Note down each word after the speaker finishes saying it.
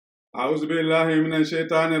أعوذ بالله من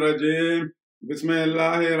الشيطان الرجيم بسم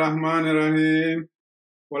الله الرحمن الرحيم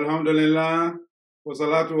والحمد لله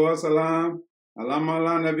والصلاة والسلام على ما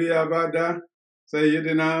لا نبي بعده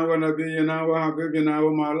سيدنا ونبينا وحبيبنا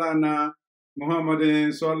ومولانا محمد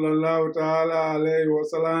صلى الله تعالى عليه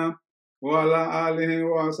وسلم وعلى آله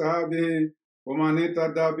وأصحابه ومن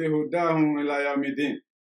اهتدى بهداهم إلى يوم الدين.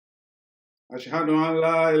 أشهد أن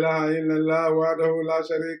لا إله إلا الله وحده لا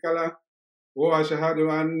شريك له وأشهد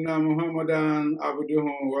أن محمدا عبده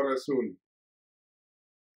ورسوله.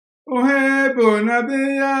 أحب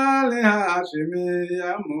النبي الهاشمي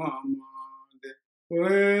يا محمد،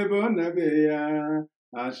 أحب النبي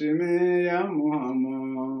الهاشمي يا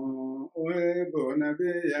محمد، أحب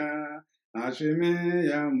النبي الهاشمي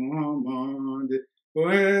يا محمد،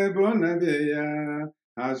 أحب النبي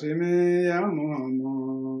الهاشمي يا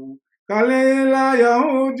محمد. Kalila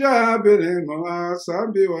Yahuja Bilima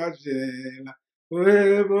Sabi Wajela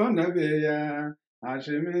Webo Nabiya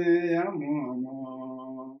Hashimiya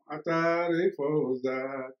Muhammad Atari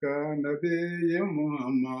Fozaka Nabiya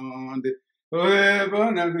Muhammad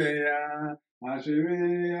Webo Nabiya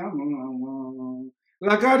Hashimiya Muhammad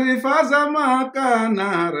Lakari Fazamaka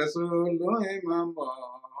na Rasulu Imambo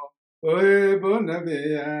Webo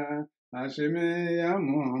Nabiya Hashimiya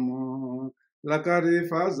Muhammad Lakari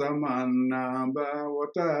fazamana ba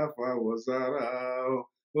watafa wazarao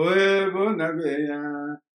webo nabeya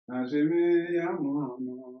ashimiya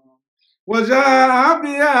muhammad waja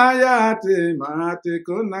biyayati mati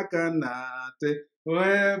kunakanate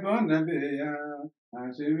webo nabeya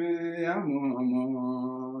ashimiya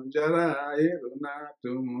muhammad jarairuna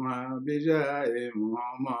tumha bijaye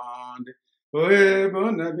muhammad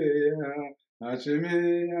webo nabeya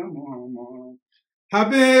ashimiya muhammad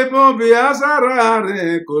Habibu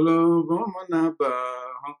biasarare kulubu manaba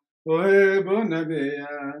Oebo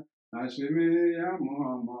nabiya Hashimiya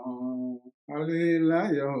Muhammad Alila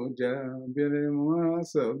Yahuja Bilimu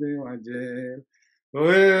Asabi Wajel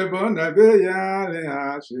Oebo nabiya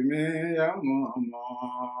Hashimiya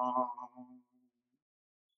Muhammad.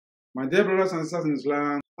 My dear brothers and sisters in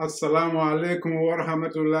Islam, Assalamu alaikum wa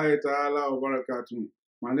rahmatullahi ta'ala wa barakatuh.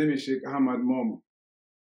 My name is Sheikh Ahmad Momo.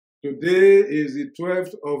 Today is the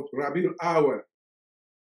 12th of Rabiul Awal,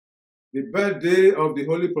 the birthday of the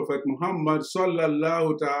Holy Prophet Muhammad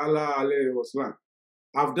sallallahu ta'ala alayhi wa sallam.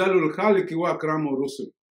 Afdalul Khaliki wa Akramu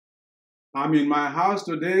Rusul. I'm in my house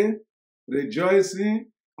today,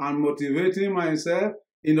 rejoicing and motivating myself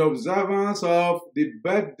in observance of the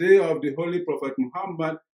birthday of the Holy Prophet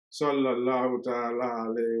Muhammad sallallahu ta'ala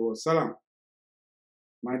alayhi wa sallam.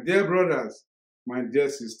 My dear brothers, my dear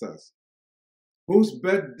sisters, whose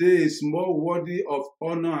birthday is more worthy of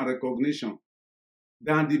honor and recognition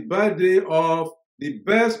than the birthday of the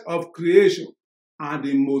best of creation and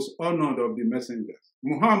the most honored of the messengers,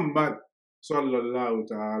 Muhammad sallallahu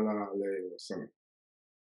ta'ala alayhi wa sallam.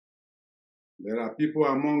 There are people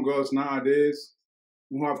among us nowadays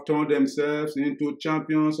who have turned themselves into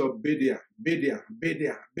champions of Bidia.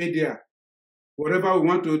 Whatever we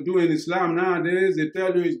want to do in Islam nowadays, they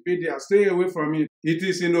tell you it's Bidia. Stay away from it. It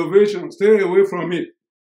is innovation. Stay away from it.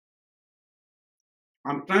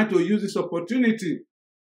 I'm trying to use this opportunity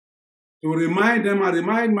to remind them and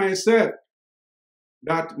remind myself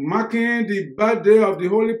that marking the birthday of the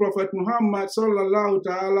Holy Prophet Muhammad sallallahu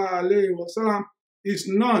ta'ala alayhi wa sallam is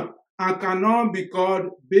not and cannot be called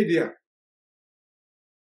Bidia.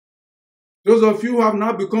 Those of you who have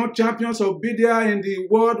now become champions of Bidia in the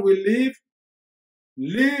world we live,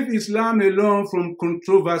 leave Islam alone from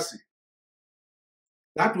controversy.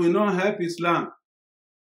 That will not help Islam.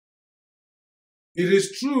 It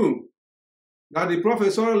is true that the Prophet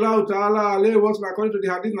sallallahu ta'ala alayhi wa sallam, according to the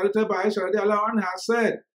hadith narrated by Aisha radiallahu anha, has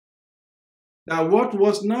said that what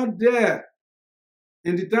was not there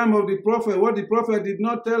in the time of the Prophet, what the Prophet did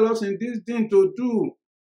not tell us in this deen to do,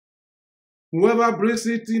 whoever brings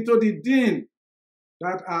it into the deen,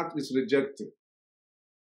 that act is rejected.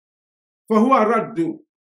 For who araddu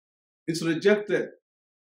is rejected.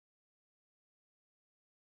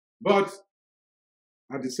 But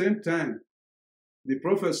at the same time, the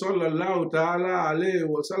Prophet sallallahu ta'ala alayhi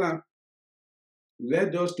wa sallam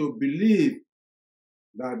led us to believe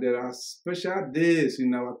that there are special days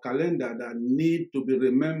in our calendar that need to be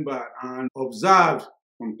remembered and observed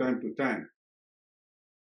from time to time.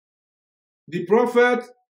 The Prophet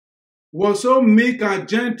was so meek and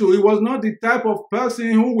gentle. He was not the type of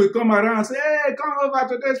person who will come around and say, hey, come over,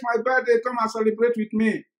 today's my birthday, come and celebrate with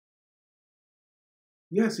me.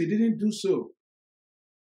 Yes, he didn't do so.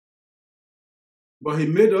 But he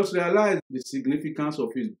made us realize the significance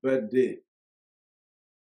of his birthday.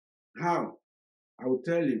 How? I will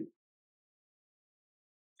tell you.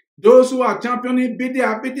 Those who are championing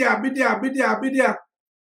Bid'ah.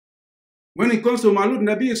 When it comes to Maulud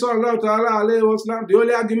Nabiy sallallahu alayhi wa sallam, the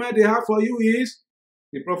only argument they have for you is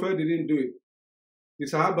the Prophet didn't do it. The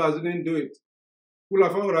Sahabas didn't do it.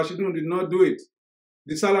 Khulafa Rashidun did not do it.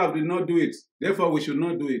 The Salaf did not do it. Therefore, we should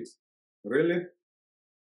not do it. Really?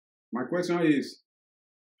 My question is,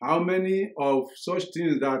 how many of such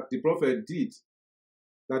things that the Prophet did,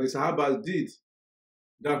 that the Sahabas did,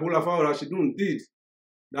 that Khulafa Rashidun did,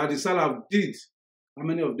 that the Salaf did, how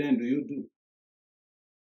many of them do you do?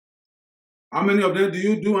 How many of them do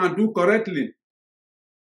you do and do correctly?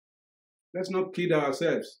 Let's not kid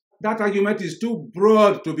ourselves. That argument is too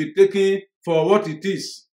broad to be taken for what it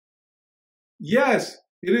is. Yes,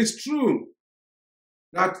 it is true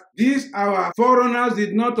that these our foreigners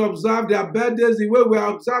did not observe their birthdays the way we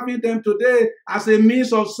are observing them today as a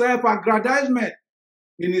means of self-aggrandizement.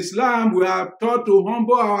 In Islam, we are taught to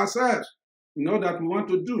humble ourselves in all that we want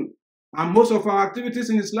to do. And most of our activities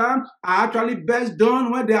in Islam are actually best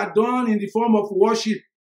done when they are done in the form of worship.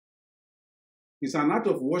 It's an act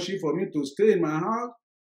of worship for me to stay in my house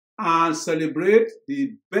and celebrate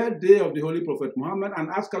the birthday of the Holy Prophet Muhammad and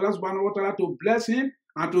ask Allah subhanahu wa ta'ala to bless him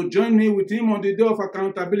and to join me with him on the day of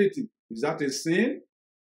accountability. Is that a sin?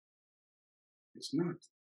 It's not.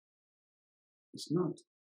 It's not.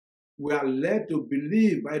 We are led to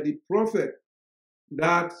believe by the Prophet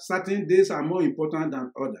that certain days are more important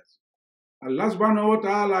than others. Allah subhanahu wa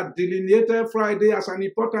ta'ala delineated Friday as an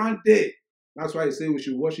important day. That's why he said we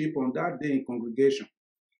should worship on that day in congregation.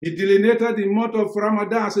 He delineated the month of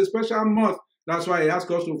Ramadan as a special month. That's why he asked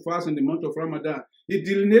us to fast in the month of Ramadan. He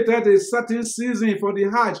delineated a certain season for the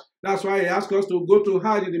Hajj. That's why he asked us to go to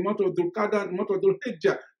Hajj in the month of Dhul Qa'dah, the month of Dhul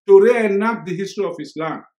Hijjah, to reenact the history of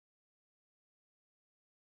Islam.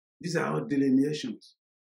 These are our delineations.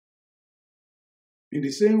 In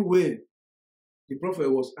the same way, the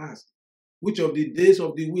Prophet was asked, which of the days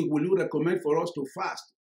of the week will you recommend for us to fast?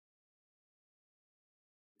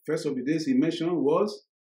 First of the days he mentioned was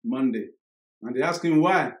Monday. And they asked him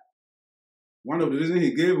why. One of the reasons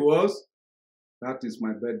he gave was, that is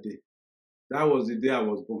my birthday. That was the day I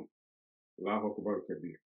was born.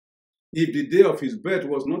 If the day of his birth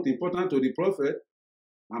was not important to the Prophet,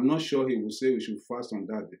 I'm not sure he would say we should fast on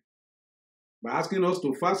that day. By asking us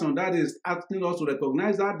to fast on that day is asking us to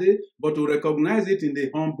recognize that day, but to recognize it in the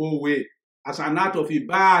humble way, as an act of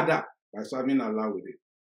ibadah, by serving Allah with it.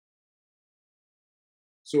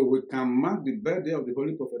 So we can mark the birthday of the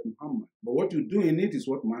Holy Prophet Muhammad, but what you do in it is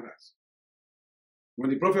what matters. When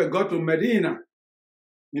the Prophet got to Medina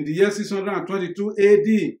in the year 622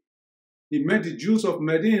 AD, he met the Jews of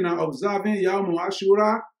Medina observing Yawm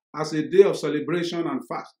Ashura as a day of celebration and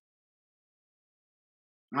fast.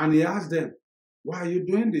 And he asked them, why are you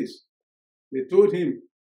doing this? They told him,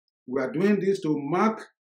 we are doing this to mark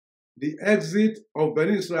the exit of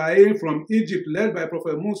Bani Israel from Egypt, led by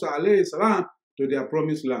Prophet Musa alayhi salam, to their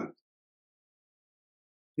promised land.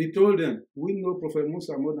 He told them, we know Prophet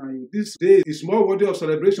Musa more than you. This day is more worthy of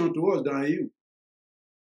celebration to us than you.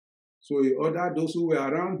 So he ordered those who were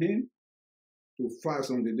around him to fast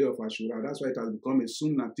on the day of Ashura. That's why it has become a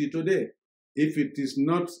sunnah till today. If it is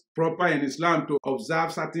not proper in Islam to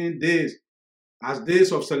observe certain days as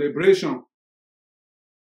days of celebration,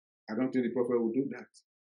 I don't think the Prophet will do that.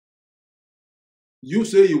 You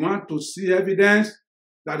say you want to see evidence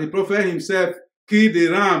that the Prophet himself killed a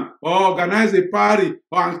ram or organized a party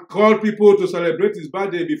and called people to celebrate his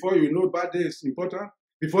birthday before you know birthday is important,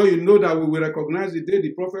 before you know that we will recognize the day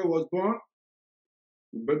the Prophet was born,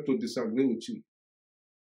 we beg to disagree with you.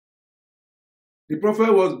 The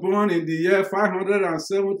Prophet was born in the year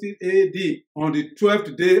 570 AD on the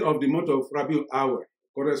 12th day of the month of Rabiul Awwal,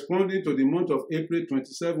 corresponding to the month of April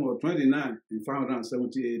 27 or 29 in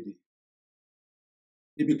 570 AD.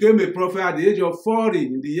 He became a prophet at the age of 40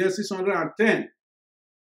 in the year 610.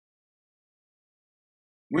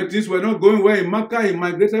 When things were not going well in Mecca, he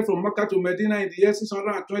migrated from Mecca to Medina in the year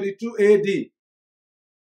 622 AD. He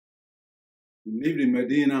lived in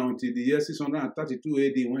Medina until the year 632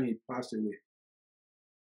 AD when he passed away.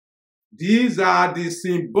 These are the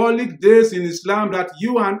symbolic days in Islam that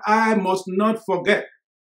you and I must not forget.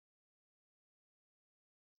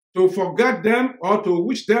 To forget them or to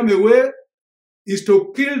wish them away is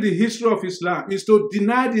to kill the history of Islam, is to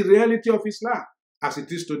deny the reality of Islam as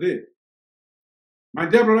it is today. My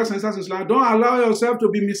dear brothers and sisters in Islam, don't allow yourself to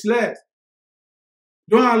be misled.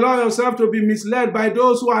 Don't allow yourself to be misled by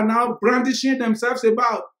those who are now brandishing themselves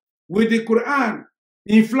about with the Quran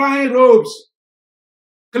in flying robes,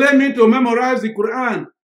 claiming to memorize the Quran,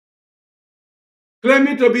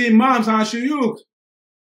 claiming to be imams and shuyukh,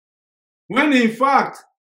 when in fact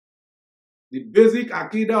The basic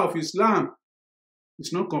Aqidah of Islam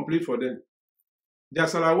is not complete for them. Their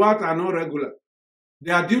salawat are not regular.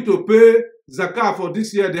 They are due to pay zakah for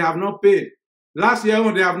this year. They have not paid. Last year,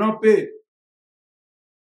 they have not paid.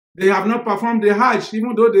 They have not performed the Hajj,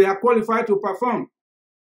 even though they are qualified to perform.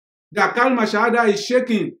 Their kalma shahada is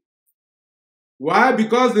shaking. Why?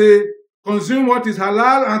 Because they consume what is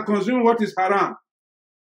halal and consume what is haram.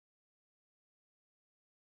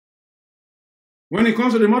 When it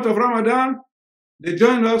comes to the month of Ramadan, they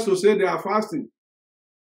join us to say they are fasting.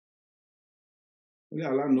 Only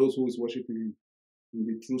Allah knows who is worshiping Him in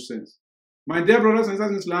the true sense. My dear brothers and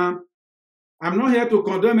sisters in Islam, I'm not here to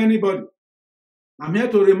condemn anybody. I'm here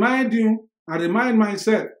to remind you and remind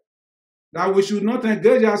myself that we should not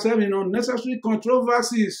engage ourselves in unnecessary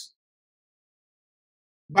controversies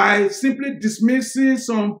by simply dismissing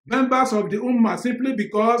some members of the Ummah simply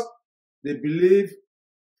because they believe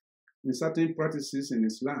in certain practices in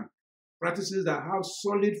Islam, practices that have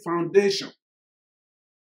solid foundation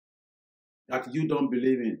that you don't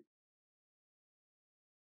believe in.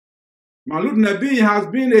 Maulud Nabiy has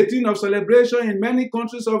been a thing of celebration in many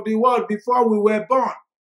countries of the world before we were born.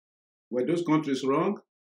 Were those countries wrong?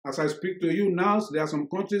 As I speak to you now, there are some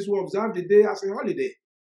countries who observe the day as a holiday.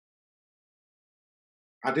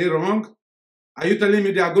 Are they wrong? Are you telling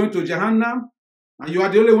me they are going to Jahannam and you are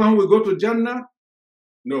the only one who will go to Jannah?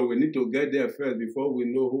 No, we need to get there first before we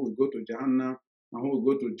know who will go to Jahannam and who will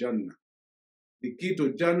go to Jannah. The key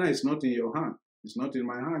to Jannah is not in your hand. It's not in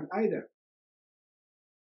my hand either.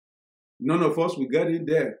 None of us will get in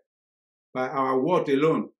there by our word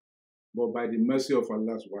alone, but by the mercy of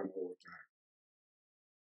Allah subhanahu wa ta'ala.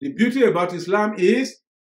 The beauty about Islam is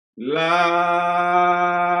La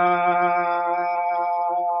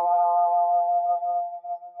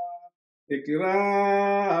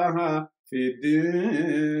ikraha fi din.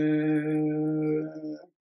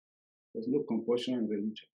 There's no compulsion in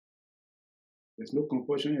religion. There's no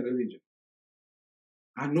compulsion in religion.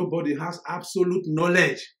 And nobody has absolute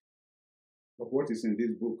knowledge of what is in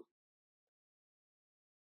this book.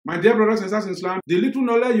 My dear brothers and sisters in Islam, the little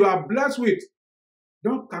knowledge you are blessed with,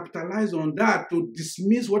 don't capitalize on that to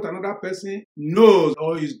dismiss what another person knows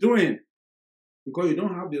or is doing, because you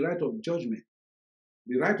don't have the right of judgment.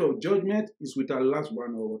 The right of judgment is with Allah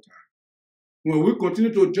subhanahu wa ta'ala. When we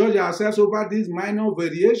continue to judge ourselves over these minor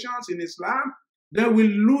variations in Islam, then we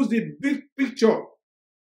lose the big picture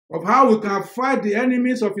of how we can fight the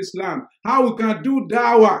enemies of Islam, how we can do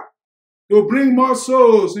dawah to bring more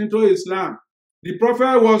souls into Islam. The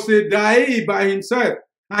Prophet was a da'i by himself,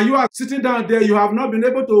 and you are sitting down there, you have not been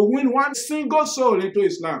able to win one single soul into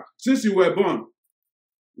Islam since you were born.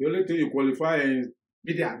 The only thing you qualify is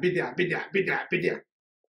bid'ah, bid'ah, bid'ah, bid'ah, bid'ah.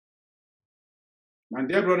 My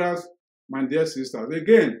dear brothers, my dear sisters,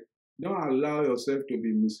 again, don't allow yourself to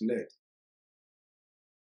be misled.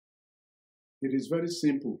 It is very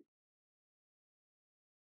simple.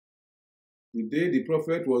 The day the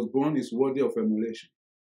Prophet was born is worthy of emulation.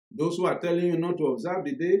 Those who are telling you not to observe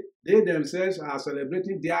the day, they themselves are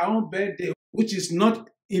celebrating their own birthday, which is not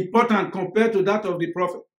important compared to that of the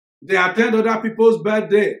Prophet. They attend other people's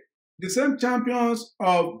birthday. The same champions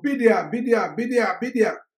of bid'ah, bid'ah, bid'ah,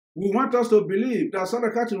 bid'ah, we want us to believe that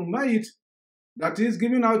sadaqatul mayit, that is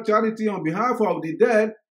giving out charity on behalf of the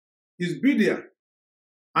dead, is bid'ah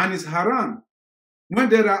and is haram. When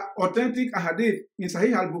there are authentic hadith in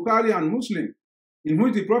Sahih al-Bukhari and Muslim, in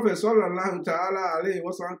which the Prophet sallallahu ta'ala alayhi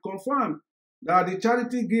wa sallam confirmed that the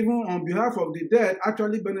charity given on behalf of the dead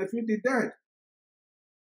actually benefit the dead.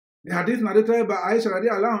 The hadith narrated by Aisha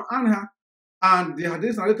radiallahu anha and the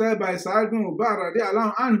hadith narrated by Sa'id bin Ubar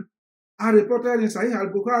radiallahu anhu are reported in Sahih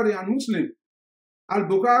al-Bukhari and Muslim.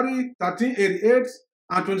 Al-Bukhari 1388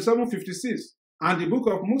 and 2756, and the book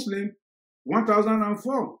of Muslim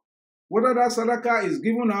 1004. Whether that sadaqah is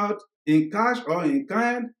given out in cash or in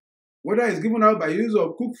kind, whether it's given out by use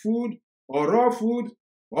of cooked food or raw food,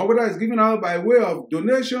 or whether it's given out by way of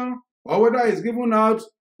donation, or whether it's given out,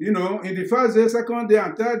 in the first day, second day,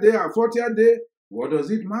 and third day, and 40th day, what does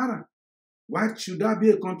it matter? Why should that be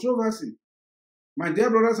a controversy? My dear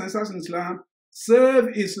brothers and sisters in Islam,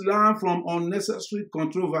 save Islam from unnecessary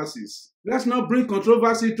controversies. Let's not bring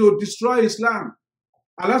controversy to destroy Islam.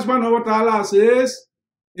 Allah subhanahu wa ta'ala says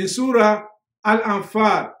in Surah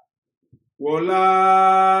Al-Anfal,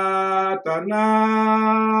 وَلَا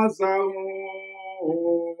تَنَازَعُوا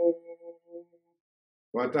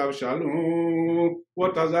وَتَفْشَلُوا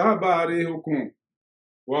وَتَذْهَبَ رِيحُكُمْ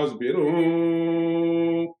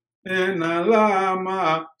وَاصْبِرُوا إِنَّ اللَّهَ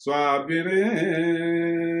مَعَ الصَّابِرِينَ.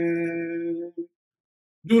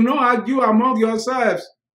 Do not argue among yourselves,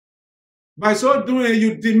 By so doing,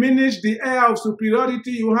 you diminish the air of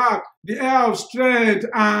superiority you have, the air of strength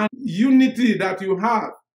and unity that you have.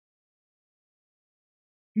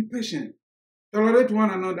 Be patient. Tolerate one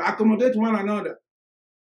another. Accommodate one another.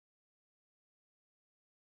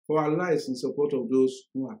 For Allah is in support of those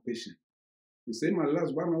who are patient. The same Allah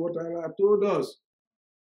subhanahu wa ta'ala told us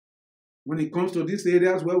when it comes to these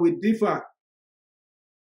areas where we differ.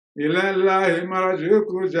 Allah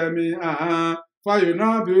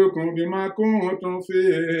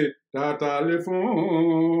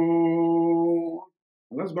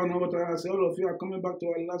subhanahu wa ta'ala says, all of you are coming back to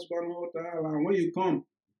Allah subhanahu wa ta'ala. And when you come,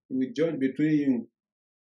 He will judge between you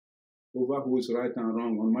over who is right and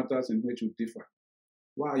wrong on matters in which you differ.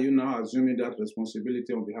 Why are you now assuming that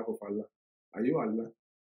responsibility on behalf of Allah? Are you Allah?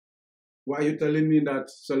 Why are you telling me that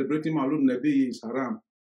celebrating Maulud Nabiy is haram?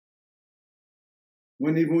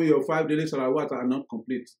 When even your 5 daily salawat are not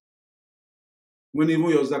complete. When even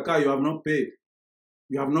your zakah you have not paid.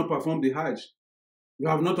 You have not performed the hajj. You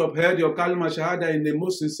have not upheld your kalma shahada in the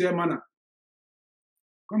most sincere manner.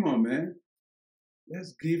 Come on, man.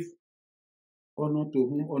 Let's give honor to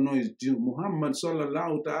whom honor is due. Muhammad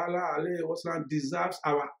sallallahu ta'ala alayhi wa sallam deserves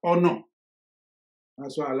our honor.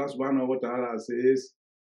 That's why Allah subhanahu wa ta'ala says,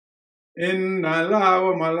 Inna Allah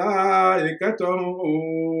wa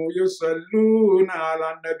malaikatahu yusalluna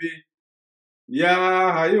ala nabi.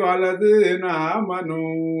 Ya ayyuhalladhina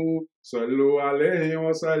amanu sallu alayhi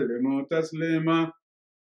wa sallimu taslima.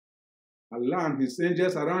 Allah and His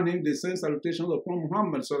angels around Him, they send salutations upon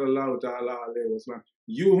Muhammad sallallahu ta'ala alayhi wa sallam.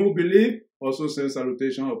 You who believe also send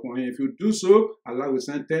salutation upon him. If you do so, Allah will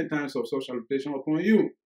send 10 times of such salutation upon you.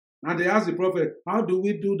 And they ask the Prophet, how do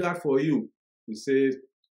we do that for you? He says,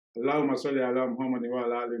 Allahumma salli ala Muhammad wa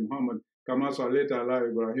ala ali Muhammad, kama sallaita ala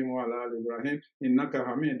Ibrahim wa ala ali Ibrahim, innaka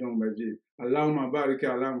hamidun majid. Allahumma barik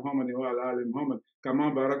ala Muhammad wa ala ali Muhammad,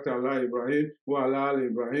 kama barakta ala Ibrahim wa ala ali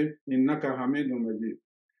Ibrahim, innaka hamidun majid.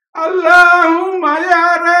 Allahumma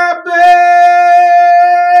ya Rabbi.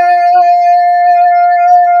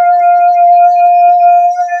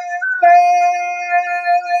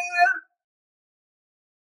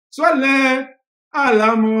 Salli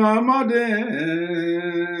ala Muhammad.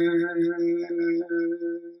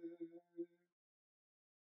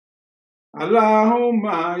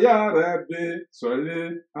 Allahumma ya Rabbi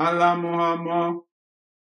salli ala Muhammad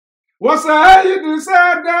wa sayyid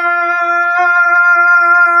sadat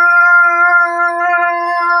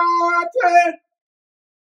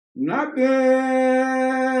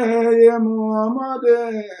Nabiy Muhammad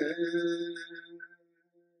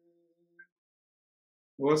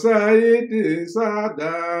وسيد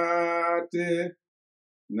سادات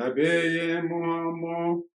نبي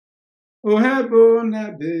محمد أحب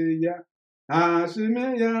نبي هاشم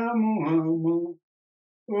يا محمد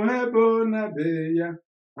أحب نبي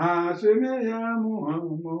هاشم يا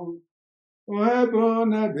محمد أحب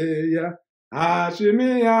نبي هاشم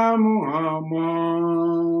يا محمد.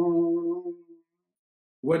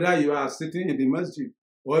 Whether you are sitting in the masjid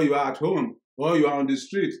or you are at home or you are on the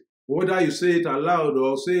street, whether you say it aloud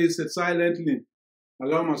or say it silently,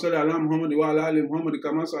 Allahumma salli ala Muhammad wa ala ali Muhammad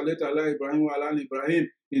kama sallaita ala Ibrahim wa ala ali Ibrahim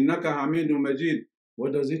innaka hamidun majid.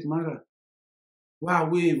 What does it matter? Why are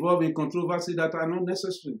we involved in controversy that are not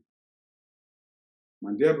necessary?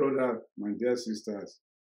 My dear brother, my dear sisters,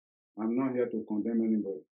 I'm not here to condemn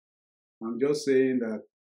anybody. I'm just saying that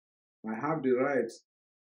I have the right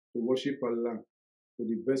to worship Allah to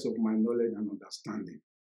the best of my knowledge and understanding.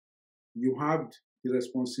 You have the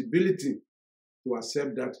responsibility to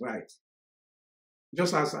accept that right.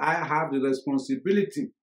 Just as I have the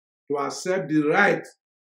responsibility to accept the right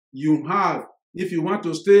you have. If you want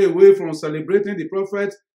to stay away from celebrating the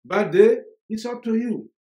Prophet's birthday, it's up to you.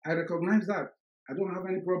 I recognize that. I don't have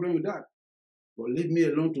any problem with that. But leave me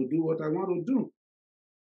alone to do what I want to do.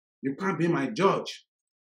 You can't be my judge.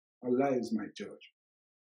 Allah is my judge.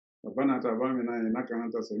 ربنا تقبل إنك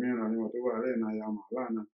أنت السميع العليم وتب علينا يا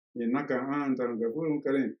مولانا إنك أنت الغفور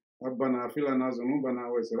الكريم ربنا اغفر لنا ذنوبنا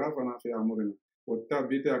وإسرافنا في أمرنا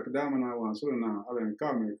وثبت أقدامنا وانصرنا على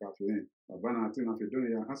القوم الكافرين ربنا آتنا في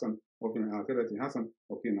الدنيا حسنة وفي الآخرة حسنة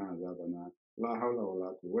وقنا عذاب النار لا حول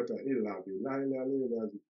ولا قوة إلا بالله العلي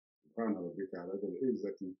العظيم سبحان ربك رب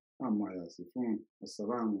العزة عما يصفون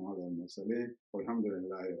والسلام على المرسلين والحمد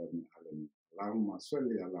لله رب العالمين اللهم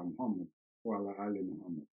صل على محمد وعلى آل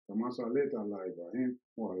محمد كما صليت على إبراهيم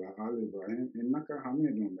وعلى آل إبراهيم إنك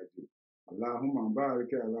حميد مجيد اللهم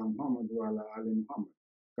بارك على محمد وعلى آل محمد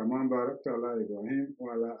كما باركت على إبراهيم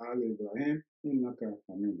وعلى آل إبراهيم إنك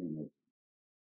حميد مجيد